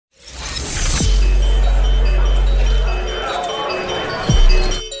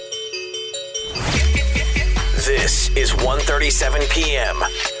is 1:37 p.m.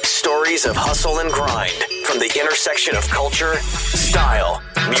 Stories of hustle and grind from the intersection of culture, style,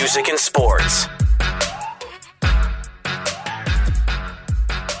 music, and sports.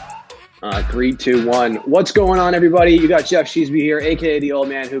 3, 2, 1. What's going on, everybody? You got Jeff Sheesby here, a.k.a. the old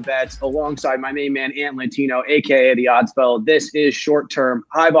man who bets, alongside my main man, Ant Latino, a.k.a. the odds fellow. This is short-term,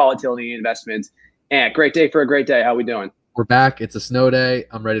 high volatility investments. Ant, great day for a great day. How we doing? We're back. It's a snow day.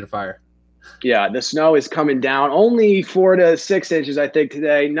 I'm ready to fire. Yeah, the snow is coming down. Only 4 to 6 inches, I think,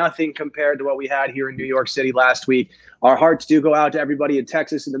 today. Nothing compared to what we had here in New York City last week. Our hearts do go out to everybody in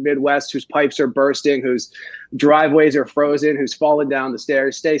Texas and the Midwest whose pipes are bursting, whose driveways are frozen, who's fallen down the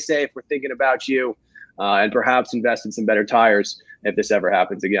stairs. Stay safe. We're thinking about you, and perhaps invest in some better tires if this ever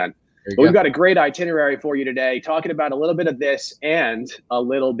happens again. But we've got a great itinerary for you today, talking about a little bit of this and a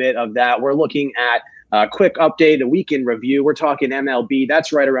little bit of that. We're looking at a quick update, the weekend review. We're talking MLB.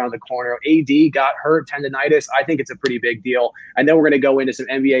 That's right around the corner. AD got hurt, tendonitis. I think it's a pretty big deal. And then we're going to go into some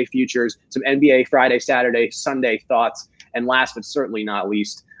NBA futures, some NBA Friday, Saturday, Sunday thoughts. And last but certainly not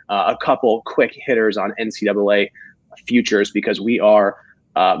least, a couple quick hitters on NCAA futures, because we are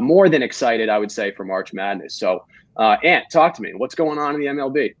more than excited, I would say, for March Madness. So, Ant, talk to me. What's going on in the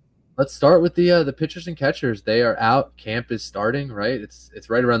MLB? Let's start with the pitchers and catchers. They are out. Camp is starting, right? It's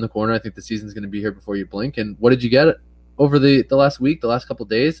right around the corner. I think the season's going to be here before you blink. And what did you get over the last week, the last couple of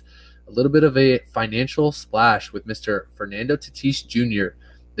days? A little bit of a financial splash with Mr. Fernando Tatis Jr.,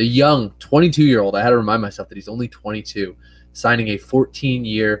 the young 22-year-old. I had to remind myself that he's only 22, signing a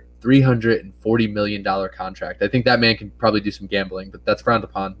 14-year, $340 million contract. I think that man can probably do some gambling, but that's frowned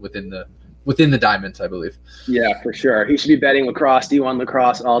upon within the diamonds, I believe. Yeah, for sure. He should be betting lacrosse, D1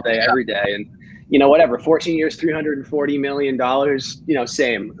 lacrosse all day, every day. And, whatever, 14 years, $340 million,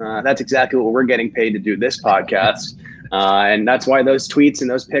 same. That's exactly what we're getting paid to do this podcast. And that's why those tweets and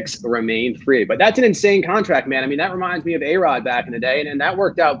those picks remain free. But that's an insane contract, man. I mean, that reminds me of A-Rod back in the day, and that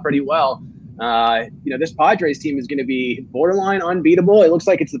worked out pretty well. This Padres team is going to be borderline unbeatable. It looks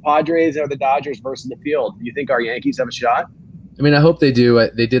like it's the Padres or the Dodgers versus the field. Do you think our Yankees have a shot? I mean, I hope they do.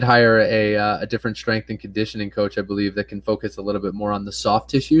 They did hire a different strength and conditioning coach, I believe, that can focus a little bit more on the soft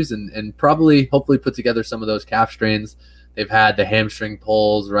tissues and probably, hopefully, put together some of those calf strains. They've had the hamstring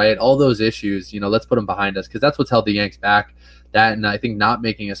pulls, right? All those issues, let's put them behind us, because that's what's held the Yanks back. That, and I think not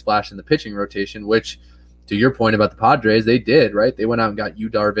making a splash in the pitching rotation, which, to your point about the Padres, they did, right? They went out and got Yu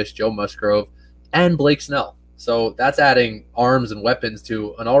Darvish, Joe Musgrove, and Blake Snell. So that's adding arms and weapons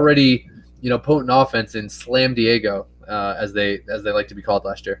to an already, potent offense in Slam Diego, as they like to be called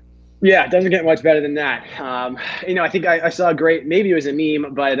last year. Yeah, it doesn't get much better than that. I think I saw a great, maybe it was a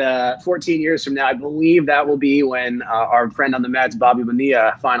meme, but 14 years from now, I believe that will be when our friend on the Mets, Bobby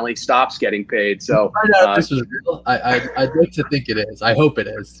Bonilla, finally stops getting paid. So I know if this was real. I'd like to think it is. I hope it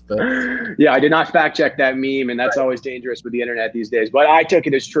is. But yeah, I did not fact check that meme, and that's always dangerous with the internet these days. But I took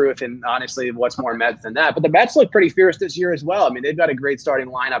it as truth, and honestly, what's more Mets than that? But the Mets look pretty fierce this year as well. I mean, they've got a great starting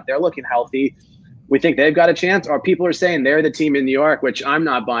lineup. They're looking healthy. We think they've got a chance. Or people are saying they're the team in New York, which I'm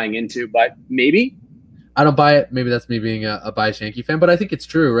not buying into, but maybe. I don't buy it. Maybe that's me being a biased Yankee fan, but I think it's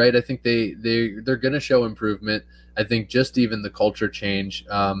true, right? I think they're going to show improvement. I think just even the culture change,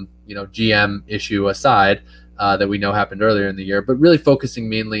 GM issue aside, that we know happened earlier in the year, but really focusing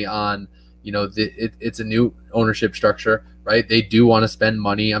mainly on, it's a new ownership structure, right? They do want to spend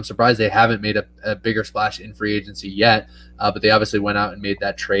money. I'm surprised they haven't made a bigger splash in free agency yet, but they obviously went out and made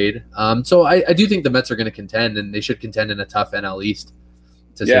that trade. So I do think the Mets are going to contend, and they should contend in a tough NL East.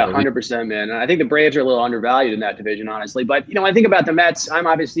 Yeah, 100%, man. I think the Braves are a little undervalued in that division, honestly. But, I think about the Mets, I'm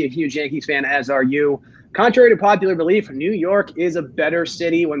obviously a huge Yankees fan, as are you. Contrary to popular belief, New York is a better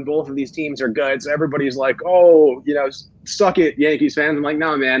city when both of these teams are good. So everybody's like, suck it, Yankees fans. I'm like,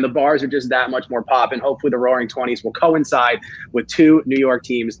 no, man, the bars are just that much more pop. And hopefully the Roaring 20s will coincide with two New York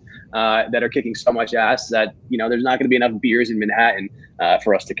teams that are kicking so much ass that, there's not going to be enough beers in Manhattan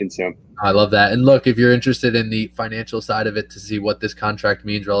for us to consume. I love that. And look, if you're interested in the financial side of it to see what this contract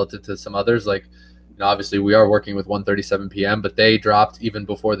means relative to some others, like, obviously we are working with 1:37 p.m., but they dropped, even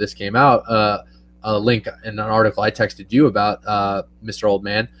before this came out, a link in an article I texted you about, Mr. Old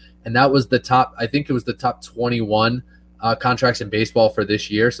Man. And that was the top 21 contracts in baseball for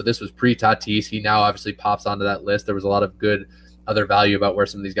this year. So this was pre-Tatis. He now obviously pops onto that list. There was a lot of good other value about where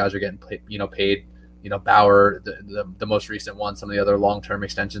some of these guys are getting paid. Bauer, the most recent one, some of the other long-term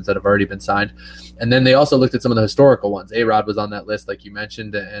extensions that have already been signed. And then they also looked at some of the historical ones. A-Rod was on that list, like you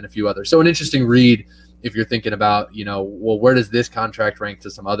mentioned, and a few others. So an interesting read if you're thinking about, where does this contract rank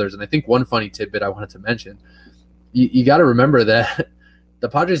to some others? And I think one funny tidbit I wanted to mention, you got to remember that the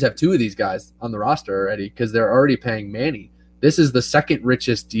Padres have two of these guys on the roster already, because they're already paying Manny This is the second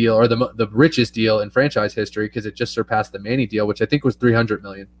richest deal, or the richest deal in franchise history, because it just surpassed the Manny deal, which I think was $300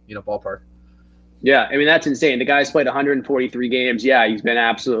 million, ballpark. Yeah, I mean, that's insane. The guy's played 143 games. Yeah, he's been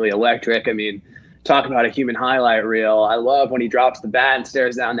absolutely electric. I mean, talk about a human highlight reel. I love when he drops the bat and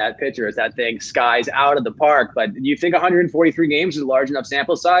stares down that pitcher as that thing skies out of the park. But do you think 143 games is a large enough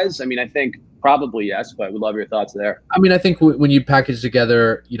sample size? I mean, I think probably yes, but we'd love your thoughts there. I mean, I think when you package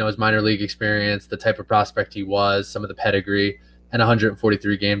together, his minor league experience, the type of prospect he was, some of the pedigree, and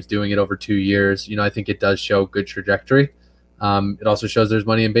 143 games doing it over 2 years, I think it does show good trajectory. It also shows there's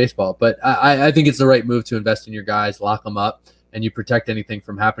money in baseball. But I think it's the right move to invest in your guys, lock them up, and you protect anything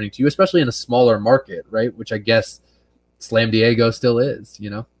from happening to you, especially in a smaller market, right? Which I guess Slam Diego still is,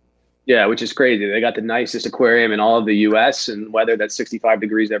 Yeah, which is crazy. They got the nicest aquarium in all of the U.S. and weather that's 65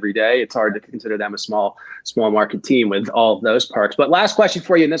 degrees every day. It's hard to consider them a small market team with all of those perks. But last question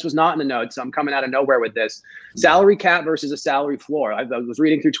for you, and this was not in the notes. I'm coming out of nowhere with this. Salary cap versus a salary floor. I was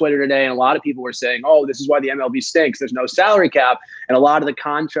reading through Twitter today, and a lot of people were saying, oh, this is why the MLB stinks. There's no salary cap. And a lot of the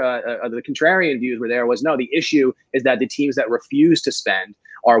contrarian views were there was, no, the issue is that the teams that refuse to spend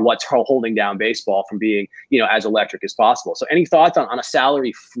are what's holding down baseball from being, as electric as possible. So any thoughts on a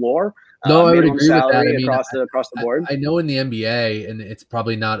salary floor? No, I would agree with that. I mean, across the board. I know in the NBA, and it's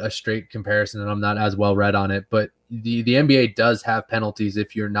probably not a straight comparison, and I'm not as well read on it, but the NBA does have penalties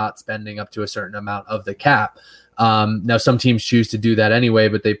if you're not spending up to a certain amount of the cap. Now, some teams choose to do that anyway,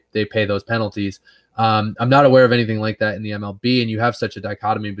 but they pay those penalties. I'm not aware of anything like that in the MLB, and you have such a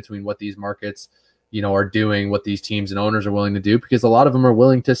dichotomy between what these markets are doing, what these teams and owners are willing to do, because a lot of them are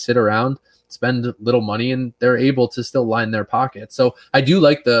willing to sit around, spend little money, and they're able to still line their pockets. So I do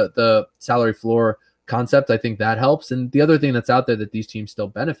like the salary floor concept. I think that helps. And the other thing that's out there that these teams still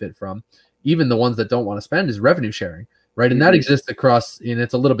benefit from, even the ones that don't want to spend, is revenue sharing, right? And that exists across, and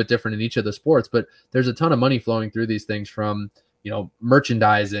it's a little bit different in each of the sports, but there's a ton of money flowing through these things from,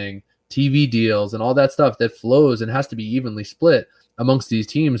 merchandising, TV deals, and all that stuff that flows and has to be evenly split amongst these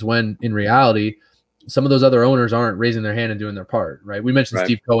teams, when in reality, some of those other owners aren't raising their hand and doing their part, right? We mentioned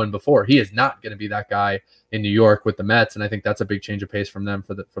Steve Cohen before. He is not going to be that guy in New York with the Mets, and I think that's a big change of pace from them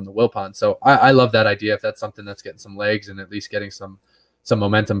from the Wilpons. So I love that idea. If that's something that's getting some legs and at least getting some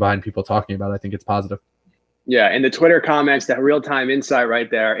momentum behind people talking about it, I think it's positive. Yeah, and the Twitter comments, that real-time insight right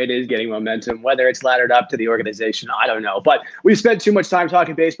there, it is getting momentum. Whether it's laddered up to the organization, I don't know. But we've spent too much time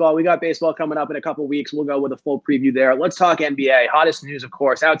talking baseball. We got baseball coming up in a couple of weeks. We'll go with a full preview there. Let's talk NBA. Hottest news, of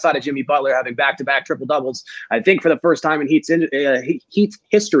course, outside of Jimmy Butler having back-to-back triple-doubles, I think for the first time in Heat's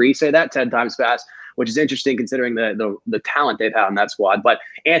history, say that 10 times fast, which is interesting considering the talent they've had on that squad. But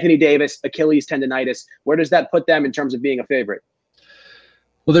Anthony Davis, Achilles tendonitis, where does that put them in terms of being a favorite?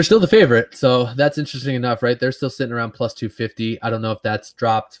 Well, they're still the favorite, so that's interesting enough, right? They're still sitting around plus 250. I don't know if that's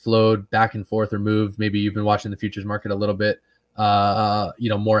dropped, flowed back and forth, or moved. Maybe you've been watching the futures market a little bit,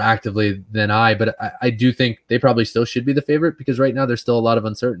 more actively than but I do think they probably still should be the favorite, because right now there's still a lot of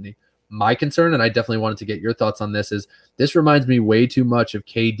uncertainty. My concern, and I definitely wanted to get your thoughts on this, is this reminds me way too much of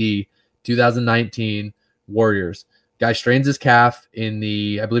KD 2019 Warriors. Guy strains his calf in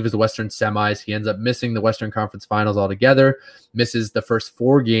I believe it was the Western semis. He ends up missing the Western Conference Finals altogether, misses the first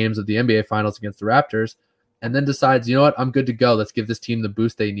 4 games of the NBA Finals against the Raptors, and then decides, you know what, I'm good to go. Let's give this team the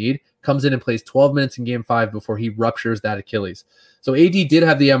boost they need. Comes in and plays 12 minutes in Game 5 before he ruptures that Achilles. So AD did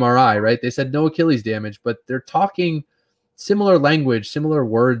have the MRI, right? They said no Achilles damage, but they're talking similar language, similar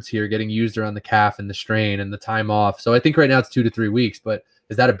words here getting used around the calf and the strain and the time off. So I think right now it's 2 to 3 weeks, but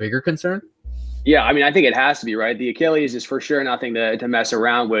is that a bigger concern? Yeah, I mean, I think it has to be, right? The Achilles is for sure nothing to mess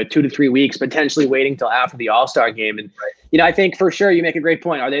around with. 2 to 3 weeks, potentially waiting till after the All-Star game. And, I think for sure you make a great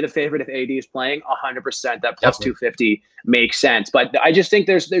point. Are they the favorite if AD is playing? 100%. That plus 250 makes sense. But I just think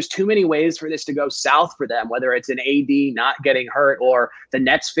there's too many ways for this to go south for them, whether it's an AD not getting hurt or the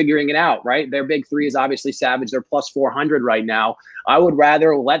Nets figuring it out, right? Their big three is obviously Savage. They're plus 400 right now. I would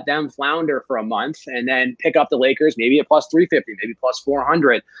rather let them flounder for a month and then pick up the Lakers, maybe at plus 350, maybe plus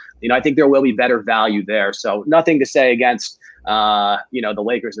 400. I think there will be better value there. So nothing to say against, the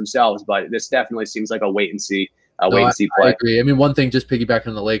Lakers themselves, but this definitely seems like a wait and see play. I agree. I mean, one thing, just piggybacking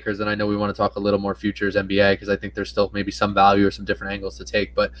on the Lakers, and I know we want to talk a little more futures NBA because I think there's still maybe some value or some different angles to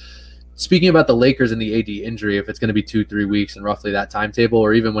take. But speaking about the Lakers and the AD injury, if it's going to be 2-3 weeks and roughly that timetable,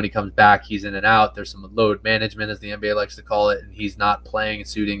 or even when he comes back, he's in and out. There's some load management, as the NBA likes to call it, and he's not playing and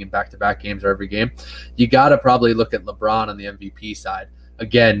suiting in back-to-back games or every game. You got to probably look at LeBron on the MVP side.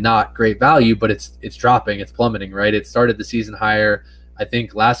 Again, not great value, but it's dropping, it's plummeting, right? It started the season higher. I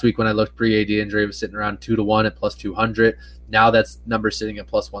think last week when I looked pre-AD injury, it was sitting around 2-1 at plus 200. Now that's number sitting at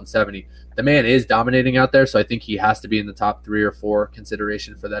plus 170. The man is dominating out there, so I think he has to be in the top 3 or 4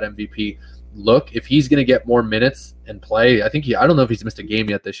 consideration for that MVP look. If he's going to get more minutes and play, I don't know if he's missed a game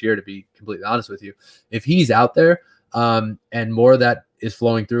yet this year, to be completely honest with you. If he's out there and more of that is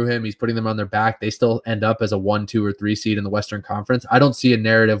flowing through him, he's putting them on their back, they still end up as a 1, 2, or 3 seed in the Western Conference. I don't see a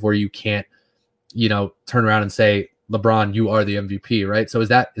narrative where you can't, turn around and say, LeBron, you are the MVP, right? So is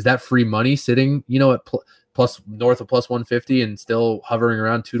that free money sitting, at plus north of plus 150 and still hovering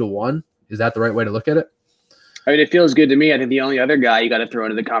around 2-1? Is that the right way to look at it? I mean, it feels good to me. I think the only other guy you got to throw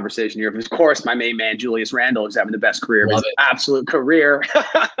into the conversation here, of course, my main man, Julius Randle, is having the best career of his absolute career.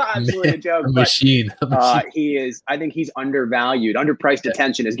 Absolutely a joke. A machine. He is, I think he's undervalued, underpriced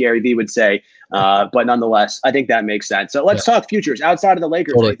attention, as Gary Vee would say. But nonetheless, I think that makes sense. So let's talk futures outside of the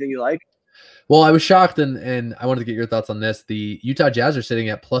Lakers. Totally. Anything you like? Well, I was shocked, and I wanted to get your thoughts on this. The Utah Jazz are sitting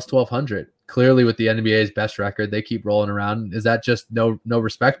at plus 1,200. Clearly, with the NBA's best record, they keep rolling around. Is that just no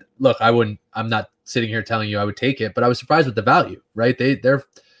respect? Look, I'm not sitting here telling you I would take it, but I was surprised with the value. Right?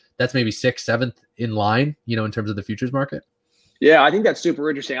 That's maybe 6th, 7th in line, in terms of the futures market. Yeah, I think that's super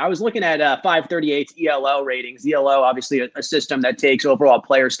interesting. I was looking at 538's ELO ratings. ELO, obviously a system that takes overall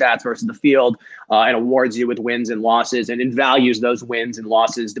player stats versus the field and awards you with wins and losses and values those wins and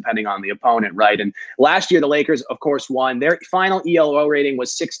losses depending on the opponent, right? And last year, the Lakers, of course, won. Their final ELO rating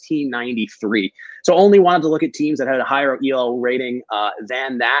was 1693. So only wanted to look at teams that had a higher ELO rating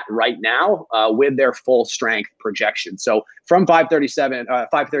than that right now with their full strength projection. So from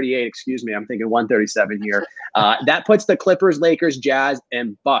 538, excuse me, I'm thinking 137 here. That puts the Clippers, Lakers, Jazz,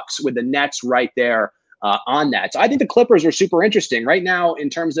 and Bucks with the Nets right there on that. So I think the Clippers are super interesting right now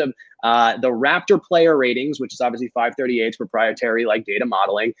in terms of the Raptor player ratings, which is obviously 538's proprietary like data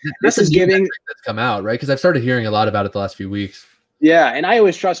modeling. This is giving that's come out, right? Because I've started hearing a lot about it the last few weeks. Yeah, and I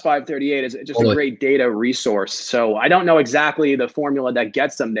always trust 538 as just a great data resource. So I don't know exactly the formula that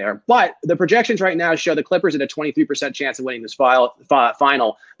gets them there. But the projections right now show the Clippers at a 23% chance of winning this final,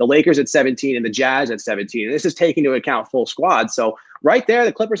 the Lakers at 17, and the Jazz at 17. And this is taking into account full squad. So right there,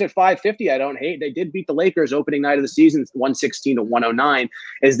 the Clippers at 550, I don't hate. They did beat the Lakers opening night of the season, 116-109.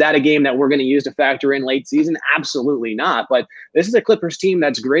 Is that a game that we're going to use to factor in late season? Absolutely not. But this is a Clippers team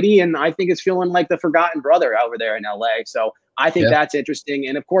that's gritty, and I think it's feeling like the forgotten brother over there in LA. So I think that's interesting.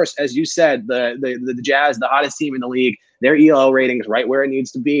 And of course, as you said, the Jazz, the hottest team in the league, their ELO rating is right where it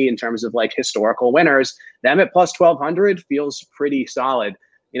needs to be in terms of like historical winners. Them at plus 1,200 feels pretty solid.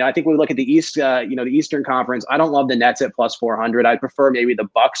 I think when we look at the East, the Eastern Conference, I don't love the Nets at plus 400. I'd prefer maybe the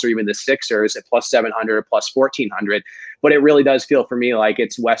Bucks or even the Sixers at plus 700 or plus 1,400. But it really does feel for me like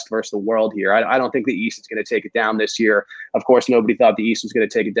it's West versus the world here. I don't think the East is going to take it down this year. Of course, nobody thought the East was going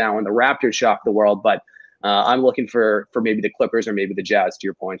to take it down when the Raptors shocked the world. But I'm looking for maybe the Clippers or maybe the Jazz, to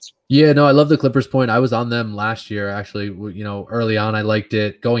your points. Yeah, no, I love the Clippers point. I was on them last year, actually. Early on, I liked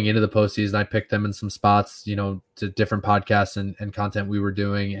it. Going into the postseason, I picked them in some spots, to different podcasts and content we were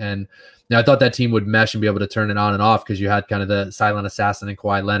doing. And I thought that team would mesh and be able to turn it on and off because you had kind of the silent assassin in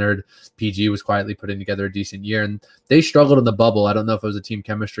Kawhi Leonard. PG was quietly putting together a decent year. And they struggled in the bubble. I don't know if it was a team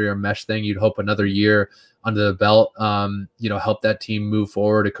chemistry or mesh thing. You'd hope another year under the belt, help that team move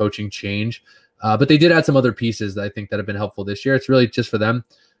forward, a coaching change. But they did add some other pieces that I think that have been helpful this year. It's really just for them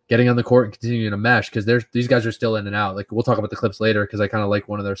getting on the court and continuing to mesh because these guys are still in and out. Like we'll talk about the Clips later because I kind of like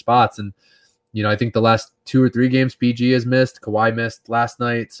one of their spots. And, I think the last 2 or 3 games PG has missed. Kawhi missed last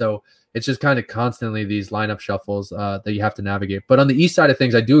night. So it's just kind of constantly these lineup shuffles that you have to navigate. But on the East side of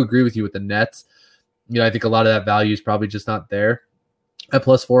things, I do agree with you with the Nets. I think a lot of that value is probably just not there. At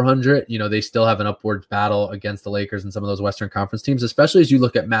plus 400, they still have an upwards battle against the Lakers and some of those Western Conference teams, especially as you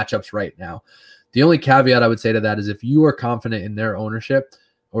look at matchups right now. The only caveat I would say to that is if you are confident in their ownership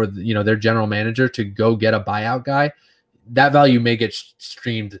or, their general manager to go get a buyout guy, that value may get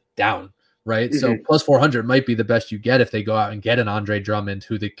streamed down, right? Mm-hmm. So plus 400 might be the best you get if they go out and get an Andre Drummond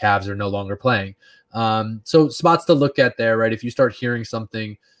who the Cavs are no longer playing. So spots to look at there, right? If you start hearing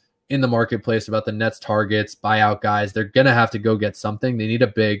something in the marketplace about the Nets targets, buyout guys, they're going to have to go get something. They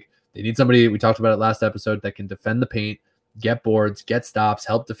need somebody, we talked about it last episode, that can defend the paint, get boards, get stops,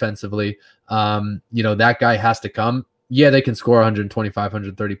 help defensively. That guy has to come. Yeah, they can score 125,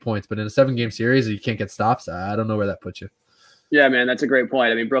 130 points, but in a 7-game series, you can't get stops. I don't know where that puts you. Yeah, man, that's a great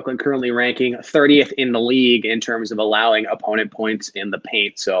point. I mean, Brooklyn currently ranking 30th in the league in terms of allowing opponent points in the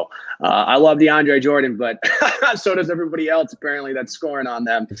paint. So I love DeAndre Jordan, but so does everybody else, apparently, that's scoring on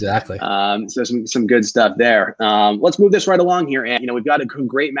them. Exactly. So some good stuff there. Let's move this right along here. And, we've got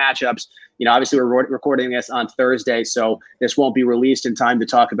great matchups. obviously we're recording this on Thursday, so this won't be released in time to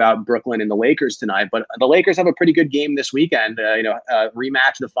talk about Brooklyn and the Lakers tonight. But the Lakers have a pretty good game this weekend. Rematch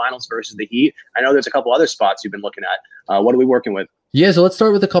of the finals versus the Heat. I know there's a couple other spots you've been looking at. What are we working with? Yeah, so let's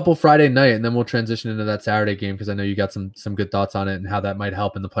start with a couple Friday night, and then we'll transition into that Saturday game because I know you got some good thoughts on it and how that might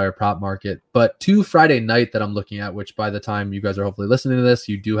help in the player prop market. But 2 Friday night that I'm looking at, which by the time you guys are hopefully listening to this,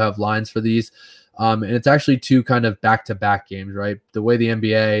 you do have lines for these. And it's actually 2 kind of back-to-back games, right? The way the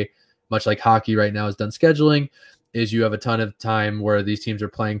NBA, much like hockey right now, is done scheduling is you have a ton of time where these teams are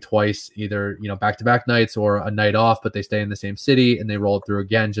playing twice, either, back-to-back nights or a night off, but they stay in the same city and they roll it through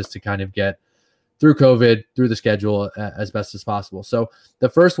again just to kind of get through COVID, through the schedule as best as possible. So the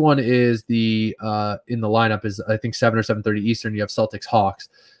first one is in the lineup is I think 7 or 7:30 Eastern. You have Celtics Hawks.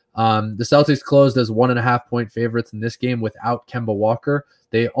 The Celtics closed as 1.5 point favorites in this game without Kemba Walker.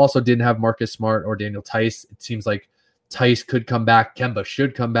 They also didn't have Marcus Smart or Daniel Tice. It seems like Tice could come back, Kemba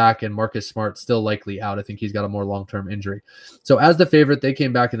should come back, and Marcus Smart still likely out. I think he's got a more long-term injury. So as the favorite, they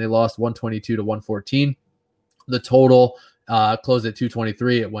came back and they lost 122 to 114. The total closed at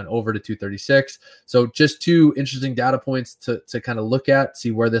 223. It went over to 236. So just 2 interesting data points to kind of look at,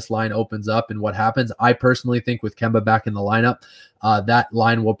 see where this line opens up and what happens. I personally think with Kemba back in the lineup, that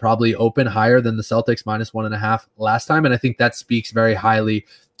line will probably open higher than the Celtics -1.5 last time. And I think that speaks very highly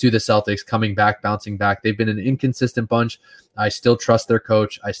to the Celtics coming back, bouncing back. They've been an inconsistent bunch. I still trust their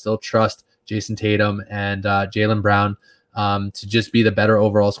coach. I still trust Jason Tatum and Jaylen Brown to just be the better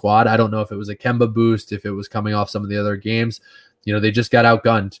overall squad. I don't know if it was a Kemba boost, if it was coming off some of the other games. They just got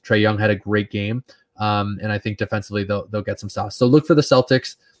outgunned. Trae Young had a great game. And I think defensively they'll get some sauce. So look for the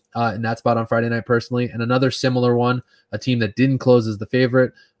Celtics in that spot on Friday night personally. And another similar one, a team that didn't close as the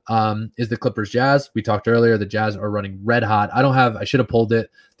favorite, is the Clippers Jazz. We talked earlier, the Jazz are running red hot. I should have pulled it,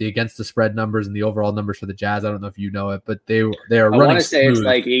 the against the spread numbers and the overall numbers for the Jazz. I don't know if you know it, but they are running. I want to say it's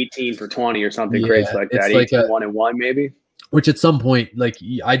like 18 for 20 or something crazy like that. 18-1-1 maybe. Which at some point, like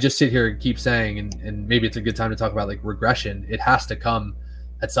I just sit here and keep saying, and maybe it's a good time to talk about like regression. It has to come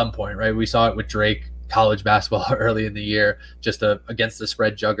at some point, right? We saw it with Drake, college basketball early in the year, just against the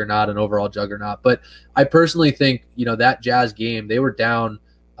spread juggernaut, an overall juggernaut. But I personally think, that Jazz game, they were down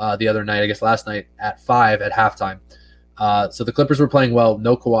the other night, I guess last night, at 5 at halftime. So the Clippers were playing well,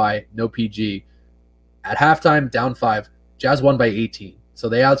 no Kawhi, no PG. At halftime, down 5, Jazz won by 18. So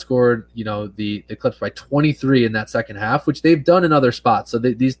they outscored, the Clips by 23 in that second half, which they've done in other spots. So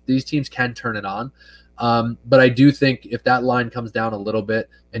these teams can turn it on. But I do think if that line comes down a little bit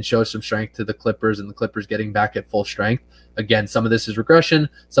and shows some strength to the Clippers and the Clippers getting back at full strength, again, some of this is regression.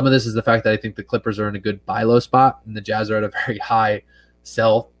 Some of this is the fact that I think the Clippers are in a good buy low spot and the Jazz are at a very high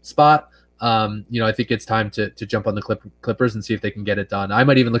sell spot. I think it's time to jump on the Clippers and see if they can get it done. I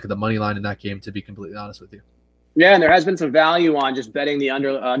might even look at the money line in that game, to be completely honest with you. Yeah, and there has been some value on just betting the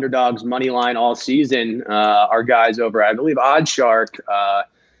underdogs money line all season. Our guys over, I believe, OddsShark,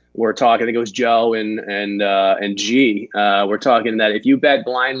 we're talking. I think it was Joe and G. We're talking that if you bet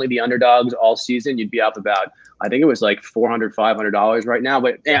blindly the underdogs all season, you'd be up about, I think it was like $400, $500 right now.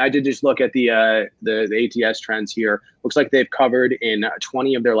 But I did just look at the ATS trends here. Looks like they've covered in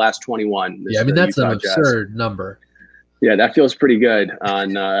 20 of their last 21. That's an absurd number. Yeah, that feels pretty good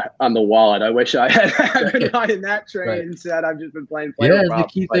on the wallet. I wish I had been on in that train instead. I've just been playing. Yeah, the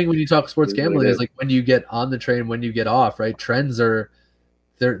key thing when you talk sports gambling is like when you get on the train, when you get off, right? Trends are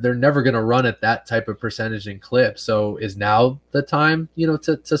they're never going to run at that type of percentage and clip. So is now the time,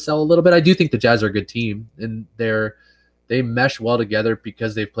 to sell a little bit? I do think the Jazz are a good team and they mesh well together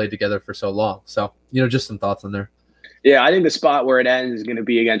because they've played together for so long. So, just some thoughts on there. Yeah, I think the spot where it ends is going to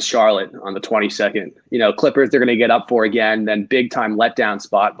be against Charlotte on the 22nd. Clippers, they're going to get up for again, then big time letdown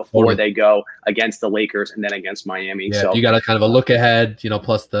spot before they go against the Lakers and then against Miami. Yeah, so you got a kind of a look ahead,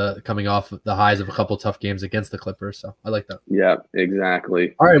 plus the coming off the highs of a couple tough games against the Clippers. So I like that. Yeah,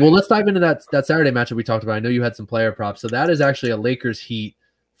 exactly. All right, well, let's dive into that Saturday matchup we talked about. I know you had some player props. So that is actually a Lakers Heat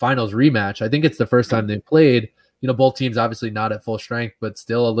finals rematch. I think it's the first time they've played. Both teams obviously not at full strength, but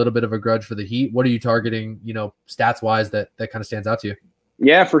still a little bit of a grudge for the Heat. What are you targeting, stats-wise that kind of stands out to you?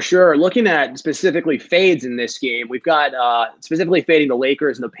 Yeah, for sure. Looking at specifically fades in this game, we've got specifically fading the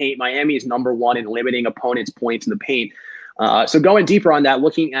Lakers in the paint. Miami is number 1 in limiting opponents' points in the paint. So going deeper on that,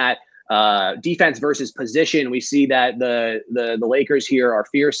 looking at defense versus position, we see that the Lakers here are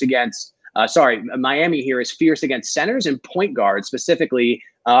fierce against Miami here is fierce against centers and point guards specifically,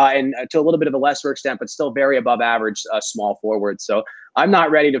 and to a little bit of a lesser extent, but still very above average small forwards. So I'm not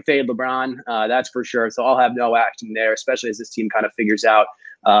ready to fade LeBron, that's for sure. So I'll have no action there, especially as this team kind of figures out,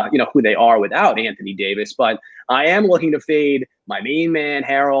 who they are without Anthony Davis. But I am looking to fade my main man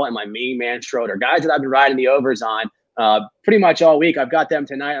Harrell and my main man Schroeder, guys that I've been riding the overs on. pretty much all week. I've got them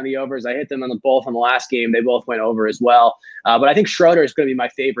tonight on the overs. I hit them on both on the last game. They both went over as well. But I think Schroeder is going to be my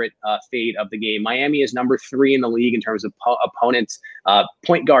favorite fade of the game. Miami is number 3 in the league in terms of opponents'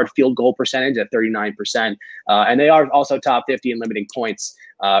 point guard field goal percentage at 39%. And they are also top 50 in limiting points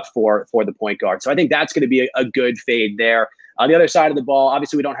for the point guard. So I think that's going to be a good fade there. On the other side of the ball,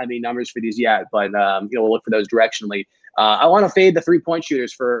 obviously we don't have any numbers for these yet, but we'll look for those directionally. I want to fade the 3-point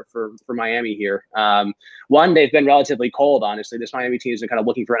shooters for Miami here. One, they've been relatively cold, honestly. This Miami team has been kind of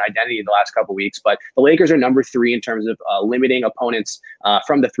looking for an identity the last couple of weeks, but the Lakers are number 3 in terms of limiting opponents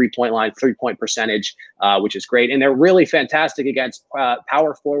from the 3-point line, 3-point percentage, which is great. And they're really fantastic against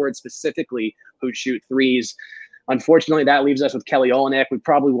power forwards specifically who shoot threes. Unfortunately, that leaves us with Kelly Olynyk. We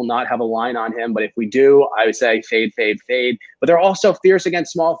probably will not have a line on him, but if we do, I would say fade, fade, fade. But they're also fierce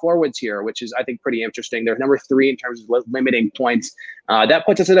against small forwards here, which is, I think, pretty interesting. They're number 3 in terms of limiting points. That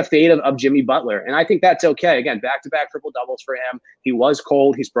puts us at a fade of Jimmy Butler, and I think that's okay. Again, back-to-back triple-doubles for him. He was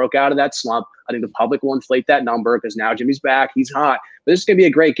cold. He's broke out of that slump. I think the public will inflate that number because now Jimmy's back. He's hot. But this is going to be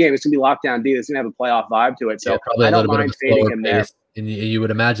a great game. It's going to be lockdown D. It's going to have a playoff vibe to it. So I don't mind fading him there. And you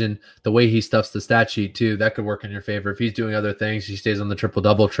would imagine the way he stuffs the stat sheet too, that could work in your favor. If he's doing other things, he stays on the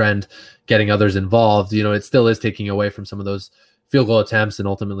triple-double trend, getting others involved. It still is taking away from some of those field goal attempts and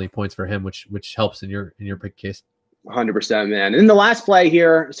ultimately points for him, which helps in your pick case. 100%, man. And then the last play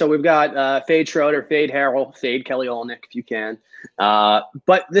here, so we've got fade Schroeder, fade Harrell, fade Kelly Olynyk if you can.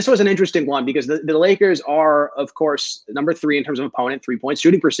 But this was an interesting one because the Lakers are, of course, number 3 in terms of opponent 3-point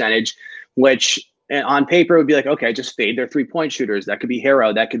shooting percentage, which on paper would be like, okay, just fade their 3-point shooters. That could be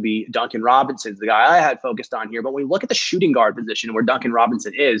Harrow. That could be Duncan Robinson, the guy I had focused on here. But when we look at the shooting guard position where Duncan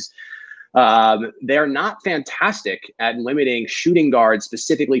Robinson is, they're not fantastic at limiting shooting guards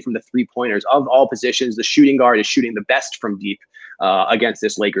specifically from the 3-pointers. Of all positions, the shooting guard is shooting the best from deep against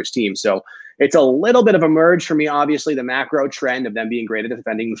this Lakers team. So it's a little bit of a merge for me, obviously, the macro trend of them being great at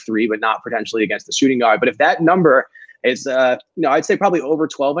defending the 3, but not potentially against the shooting guard. But if that number is, I'd say probably over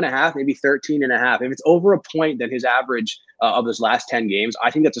 12.5, maybe 13.5. If it's over a point than his average of those last 10 games,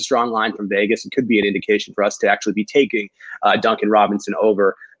 I think that's a strong line from Vegas. It could be an indication for us to actually be taking Duncan Robinson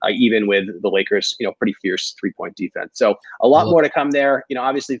over, even with the Lakers, pretty fierce 3-point defense. So a lot more to come there.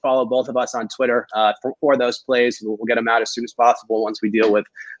 Obviously follow both of us on Twitter for those plays. We'll get them out as soon as possible once we deal with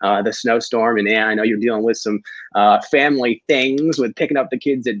the snowstorm. And I know you're dealing with some family things with picking up the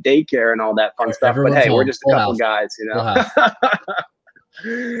kids at daycare and all that fun stuff. But hey, we're just a couple guys,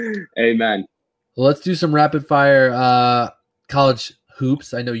 Amen. Well, let's do some rapid fire college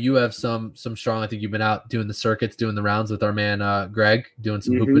hoops. I know you have some strong. I think you've been out doing the circuits, doing the rounds with our man Greg, doing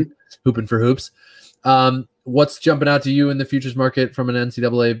some hooping for hoops. What's jumping out to you in the futures market from an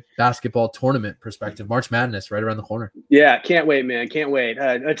NCAA basketball tournament perspective? March Madness right around the corner. Yeah, can't wait, man. Can't wait.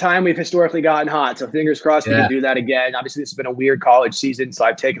 A time we've historically gotten hot, so fingers crossed we can do that again. Obviously, this has been a weird college season, so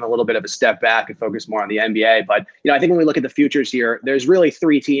I've taken a little bit of a step back and focused more on the NBA. But, I think when we look at the futures here, there's really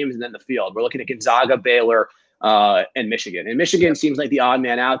 3 teams and then the field. We're looking at Gonzaga, Baylor, and Michigan. And Michigan seems like the odd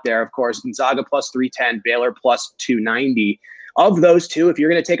man out there. Of course, Gonzaga plus 310, Baylor plus 290. Of those two, if you're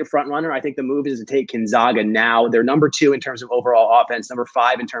going to take a front runner, I think the move is to take Gonzaga now. They're number 2 in terms of overall offense, number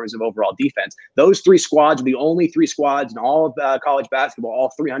 5 in terms of overall defense. Those 3 squads are the only 3 squads in all of college basketball,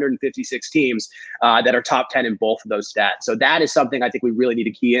 all 356 teams that are top 10 in both of those stats. So that is something I think we really need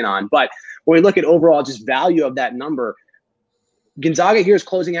to key in on. But when we look at overall just value of that number, Gonzaga here is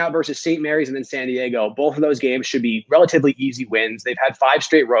closing out versus St. Mary's and then San Diego. Both of those games should be relatively easy wins. They've had 5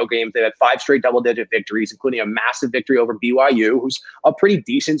 straight road games. They've had 5 straight double-digit victories, including a massive victory over BYU, who's a pretty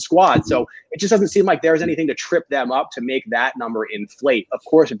decent squad. So it just doesn't seem like there's anything to trip them up to make that number inflate. Of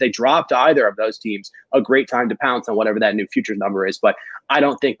course, if they dropped either of those teams, a great time to pounce on whatever that new futures number is. But I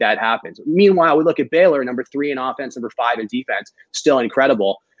don't think that happens. Meanwhile, we look at Baylor, number 3 in offense, number 5 in defense, still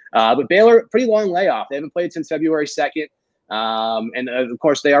incredible. But Baylor, pretty long layoff. They haven't played since February 2nd. And of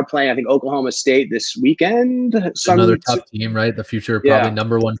course they are playing, I think, Oklahoma State this weekend. Another tough team, right? The future, probably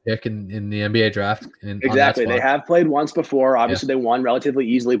number 1 pick in the NBA draft. Exactly. They have played once before. Obviously they won relatively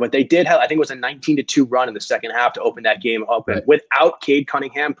easily, but they did have, I think it was a 19-2 run in the second half to open that game open without Cade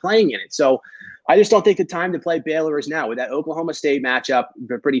Cunningham playing in it. So I just don't think the time to play Baylor is now. With that Oklahoma State matchup,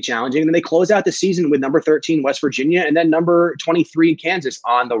 they're pretty challenging. And then they close out the season with number 13 West Virginia and then number 23 Kansas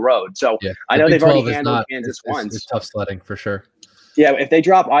on the road. So I know they've already handled Kansas once. It's tough sledding for sure. Yeah, if they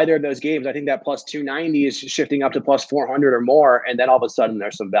drop either of those games, I think that plus 290 is shifting up to plus 400 or more, and then all of a sudden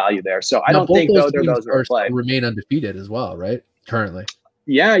there's some value there. So I don't think those are play. Remain undefeated as well, right? Currently.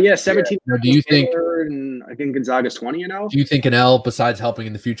 Yeah, 17. Now, do you think? And I think Gonzaga's 20. Do you think an L, besides helping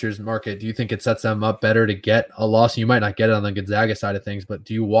in the futures market, do you think it sets them up better to get a loss? You might not get it on the Gonzaga side of things, but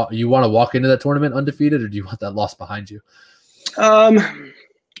do you want to walk into that tournament undefeated, or do you want that loss behind you?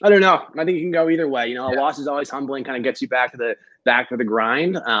 I don't know. I think you can go either way. A loss is always humbling, kind of gets you back to the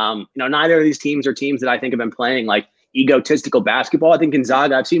grind. Neither of these teams are teams that I think have been playing like egotistical basketball. I think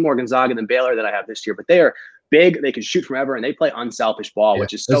Gonzaga, I've seen more Gonzaga than Baylor that I have this year, but they are big. They can shoot from ever, and they play unselfish ball,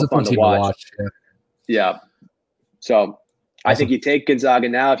 which is so fun to watch. Yeah. So I think you take Gonzaga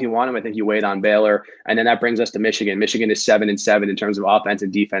now if you want them. I think you wait on Baylor. And then that brings us to Michigan. Michigan is 7-7 in terms of offense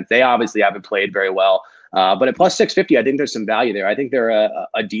and defense. They obviously haven't played very well. But at plus 650, I think there's some value there. I think they're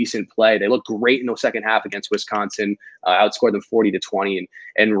a decent play. They looked great in the second half against Wisconsin, outscored them 40-20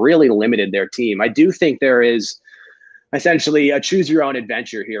 and really limited their team. I do think there is essentially a choose your own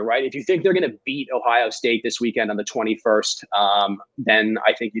adventure here, right? If you think they're going to beat Ohio State this weekend on the 21st, then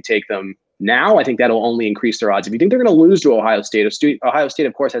I think you take them now. I think that'll only increase their odds. If you think they're going to lose to Ohio State,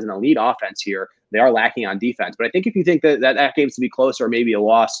 of course, has an elite offense here. They are lacking on defense. But I think if you think that game's to be close or maybe a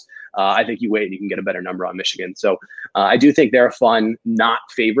loss, I think you wait and you can get a better number on Michigan. So I do think they're a fun, not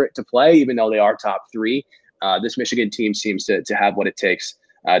favorite to play, even though they are top three. This Michigan team seems to have what it takes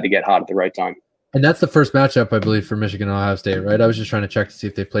to get hot at the right time. And that's the first matchup, I believe, for Michigan and Ohio State, right? I was just trying to check to see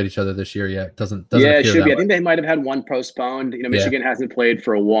if they've played each other this year yet. Doesn't it should be. Way. I think they might have had one postponed. Michigan hasn't played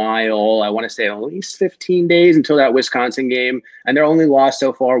for a while. I want to say at least 15 days until that Wisconsin game. And their only loss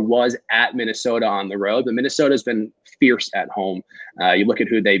so far was at Minnesota on the road. But Minnesota's been fierce at home. You look at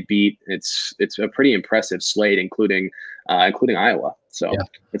who they beat. It's a pretty impressive slate, including Iowa. So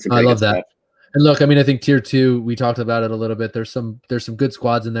I love that. And look, I think tier 2, we talked about it a little bit. There's some good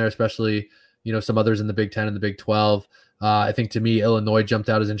squads in there, especially some others in the Big 10 and the Big 12. I think to me, Illinois jumped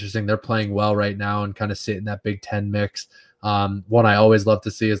out as interesting. They're playing well right now and kind of sit in that Big 10 mix. One I always love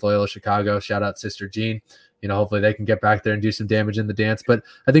to see is Loyola Chicago. Shout out Sister Jean. Hopefully they can get back there and do some damage in the dance. But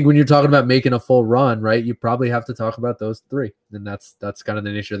I think when you're talking about making a full run, right, you probably have to talk about those three. And that's kind of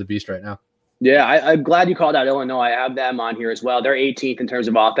the nature of the beast right now. Yeah, I'm glad you called out Illinois. I have them on here as well. They're 18th in terms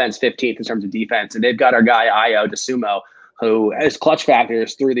of offense, 15th in terms of defense. And they've got our guy, Ayo DeSumo, who his clutch factor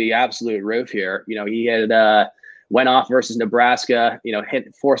is through the absolute roof here. He had went off versus Nebraska,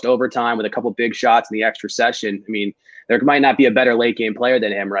 forced overtime with a couple big shots in the extra session. There might not be a better late game player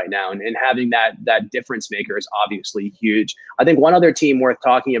than him right now. And having that difference maker is obviously huge. I think one other team worth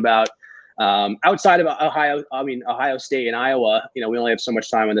talking about outside of Ohio State and Iowa, we only have so much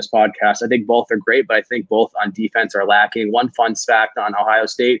time on this podcast. I think both are great, but I think both on defense are lacking. One fun fact on Ohio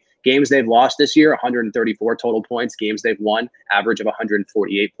State: games they've lost this year, 134 total points. Games they've won, average of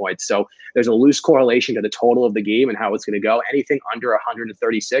 148 points. So there's a loose correlation to the total of the game and how it's going to go. Anything under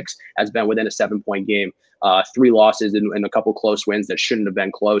 136 has been within a 7-point game. 3 losses and a couple close wins that shouldn't have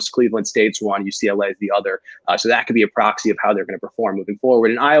been close. Cleveland State's one, UCLA is the other. So that could be a proxy of how they're going to perform moving forward.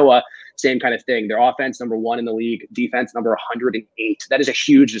 In Iowa, same kind of thing. Their offense, number 1 in the league. Defense, number 108. That is a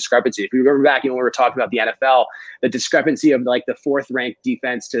huge discrepancy. If you remember back, when we were talking about the NFL, the discrepancy of like the 4th ranked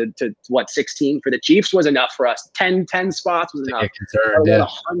defense to 16 for the Chiefs was enough for us. 10 spots was enough.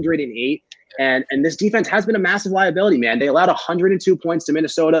 108. And this defense has been a massive liability, man. They allowed 102 points to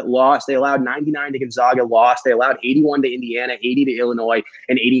Minnesota, lost. They allowed 99 to Gonzaga, lost. They allowed 81 to Indiana, 80 to Illinois,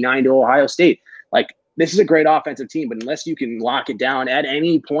 and 89 to Ohio State. This is a great offensive team, but unless you can lock it down at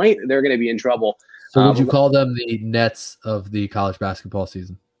any point, they're going to be in trouble. So would you call them the Nets of the college basketball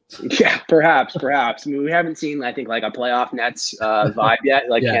season? Yeah, perhaps. We haven't seen, I think, like a playoff Nets vibe yet.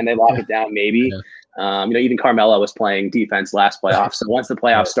 Can they lock it down? Maybe. Yeah. Even Carmelo was playing defense last playoff. So once the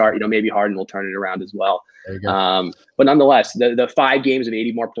playoffs start, maybe Harden will turn it around as well. There you go. But nonetheless, the 5 games of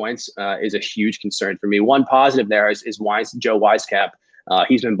 80 more points is a huge concern for me. One positive there is Joe Wieskamp.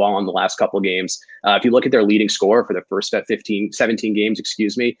 He's been balling the last couple of games. If you look at their leading scorer for the first 17 games,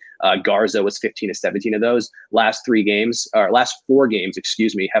 Garza was 15 to 17 of those. Last 4 games,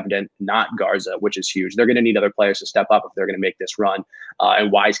 have been not Garza, which is huge. They're going to need other players to step up if they're going to make this run.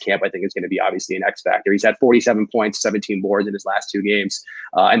 And Wieskamp, I think, is going to be obviously an X factor. He's had 47 points, 17 boards in his last 2 games.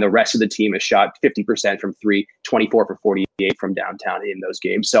 And the rest of the team has shot 50% from 3, 24 for 48 from downtown in those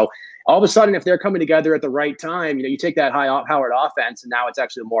games. So all of a sudden, if they're coming together at the right time, you take that high-powered offense, and now it's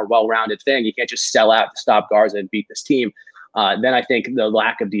actually a more well-rounded thing. You can't just sell out to stop Garza and beat this team. Then I think the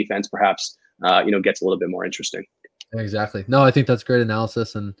lack of defense perhaps, gets a little bit more interesting. Exactly. No, I think that's great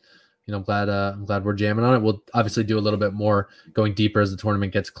analysis, and I'm glad we're jamming on it. We'll obviously do a little bit more going deeper as the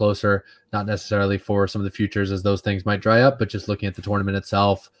tournament gets closer. Not necessarily for some of the futures, as those things might dry up, but just looking at the tournament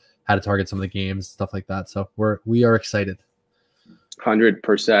itself, how to target some of the games, stuff like that. So we are excited.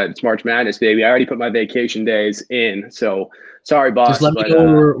 100%. It's March Madness, baby. I already put my vacation days in. So sorry, boss. Just let me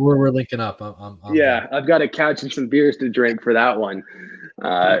know where we're linking up. I'm yeah, I've got a couch and some beers to drink for that one.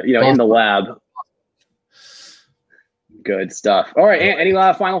 In the lab. Good stuff. All right. Any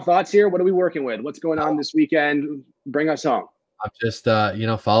final thoughts here? What are we working with? What's going on this weekend? Bring us home. I'm just,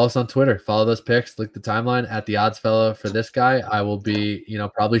 follow us on Twitter. Follow those picks. Look the timeline at the Odds Fellow for this guy. I will be,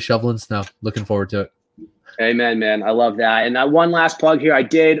 probably shoveling snow. Looking forward to it. Amen, man. I love that. And one last plug here. I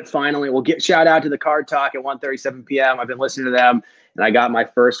did finally. We'll get shout out to the Card Talk at 1:37 p.m. I've been listening to them, and I got my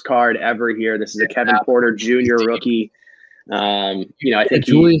first card ever here. This is a Kevin Porter Jr. rookie. I think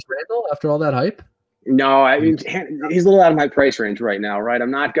Julius Randle after all that hype. No, I mean he's a little out of my price range right now, right?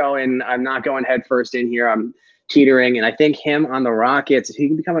 I'm not going head first in here. I'm teetering, and I think him on the Rockets, if he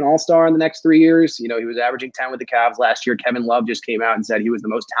can become an all-star in the next 3 years, he was averaging 10 with the Cavs last year. Kevin Love just came out and said he was the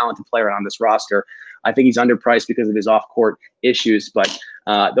most talented player on this roster. I think he's underpriced because of his off-court issues, but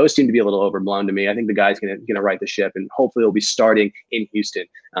those seem to be a little overblown to me. I think the guy's going to right the ship, and hopefully he'll be starting in Houston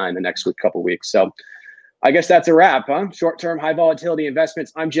in the next couple weeks. So I guess that's a wrap, huh? Short-term, high-volatility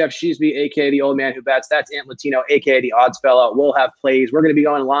investments. I'm Jeff Sheesby, a.k.a. the old man who bets. That's Ant Latino, a.k.a. the Odds Fellow. We'll have plays. We're going to be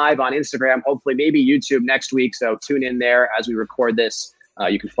going live on Instagram, hopefully maybe YouTube next week, so tune in there as we record this.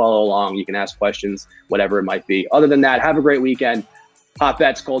 You can follow along. You can ask questions, whatever it might be. Other than that, have a great weekend. Hot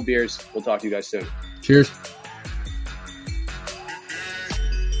bets, cold beers. We'll talk to you guys soon. Cheers.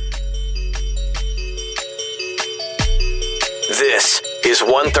 This is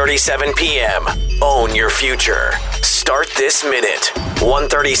 1:37 p.m. Own your future. Start this minute.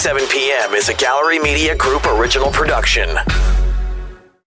 1:37 p.m. is a Gallery Media Group original production.